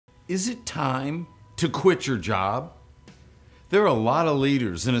Is it time to quit your job? There are a lot of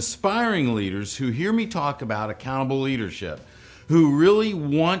leaders and aspiring leaders who hear me talk about accountable leadership, who really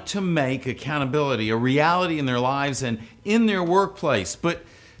want to make accountability a reality in their lives and in their workplace, but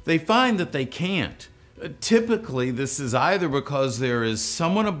they find that they can't. Typically, this is either because there is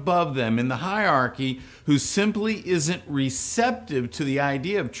someone above them in the hierarchy who simply isn't receptive to the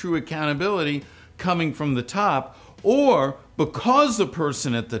idea of true accountability coming from the top, or because the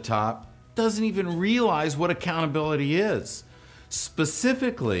person at the top doesn't even realize what accountability is.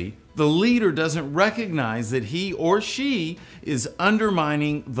 Specifically, the leader doesn't recognize that he or she is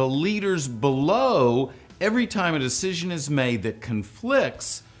undermining the leaders below every time a decision is made that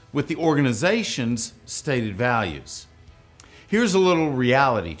conflicts with the organization's stated values. Here's a little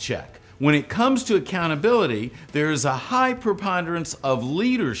reality check. When it comes to accountability, there is a high preponderance of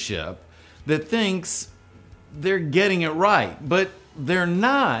leadership that thinks they're getting it right, but they're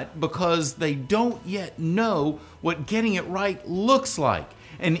not, because they don't yet know what getting it right looks like.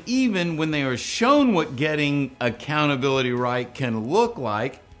 And even when they are shown what getting accountability right can look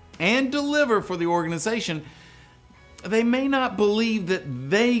like and deliver for the organization, they may not believe that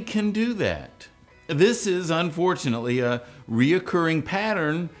they can do that. This is unfortunately a reoccurring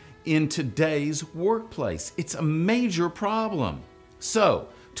pattern in today's workplace. It's a major problem. So,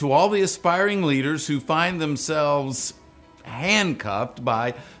 to all the aspiring leaders who find themselves handcuffed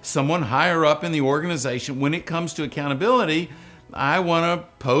by someone higher up in the organization when it comes to accountability, I want to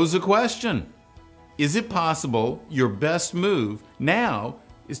pose a question. Is it possible your best move now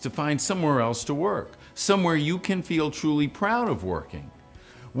is to find somewhere else to work, somewhere you can feel truly proud of working?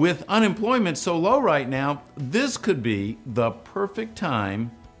 With unemployment so low right now, this could be the perfect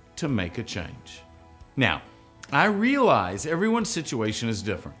time to make a change. Now, I realize everyone's situation is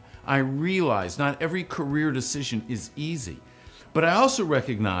different. I realize not every career decision is easy. But I also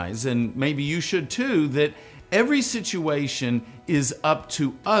recognize, and maybe you should too, that every situation is up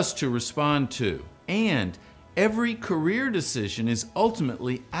to us to respond to. And every career decision is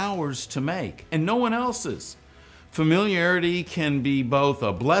ultimately ours to make, and no one else's. Familiarity can be both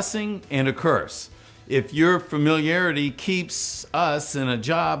a blessing and a curse. If your familiarity keeps us in a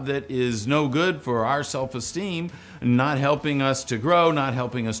job that is no good for our self-esteem, not helping us to grow, not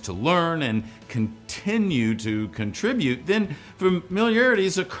helping us to learn and continue to contribute, then familiarity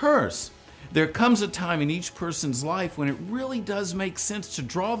is a curse. There comes a time in each person's life when it really does make sense to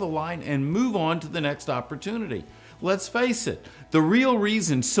draw the line and move on to the next opportunity. Let's face it, the real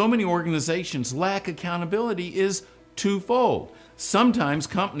reason so many organizations lack accountability is twofold. Sometimes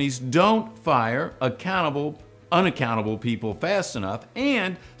companies don't fire unaccountable people fast enough,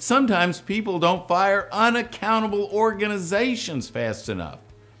 and sometimes people don't fire unaccountable organizations fast enough.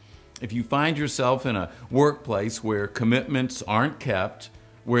 If you find yourself in a workplace where commitments aren't kept,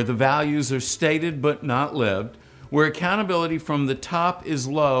 where the values are stated but not lived, where accountability from the top is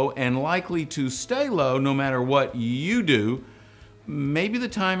low and likely to stay low no matter what you do, maybe the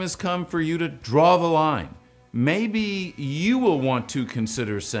time has come for you to draw the line. Maybe you will want to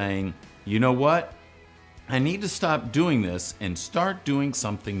consider saying, you know what? I need to stop doing this and start doing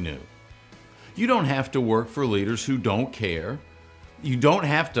something new. You don't have to work for leaders who don't care. You don't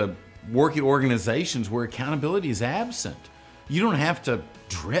have to work at organizations where accountability is absent. You don't have to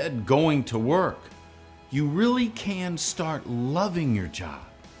dread going to work. You really can start loving your job.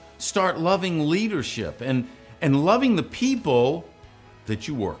 Start loving leadership and loving the people that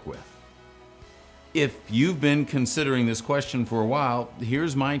you work with. If you've been considering this question for a while,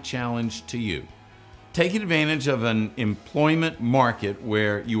 here's my challenge to you. Take advantage of an employment market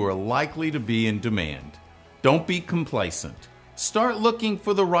where you are likely to be in demand. Don't be complacent. Start looking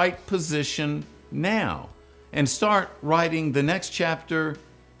for the right position now and start writing the next chapter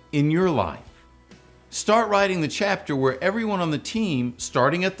in your life. Start writing the chapter where everyone on the team,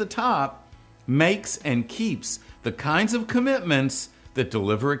 starting at the top, makes and keeps the kinds of commitments that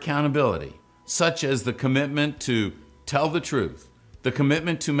deliver accountability, such as the commitment to tell the truth, the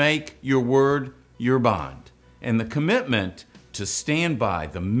commitment to make your word your bond, and the commitment to stand by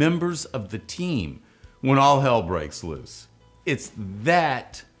the members of the team when all hell breaks loose. It's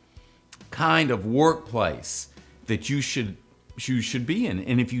that kind of workplace that you should be in.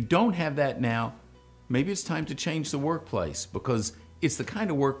 And if you don't have that now, maybe it's time to change the workplace, because it's the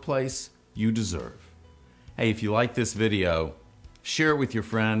kind of workplace you deserve. Hey, if you like this video, share it with your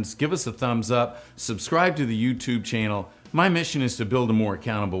friends, give us a thumbs up, subscribe to the YouTube channel. My mission is to build a more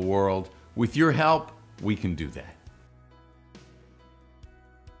accountable world. With your help, we can do that.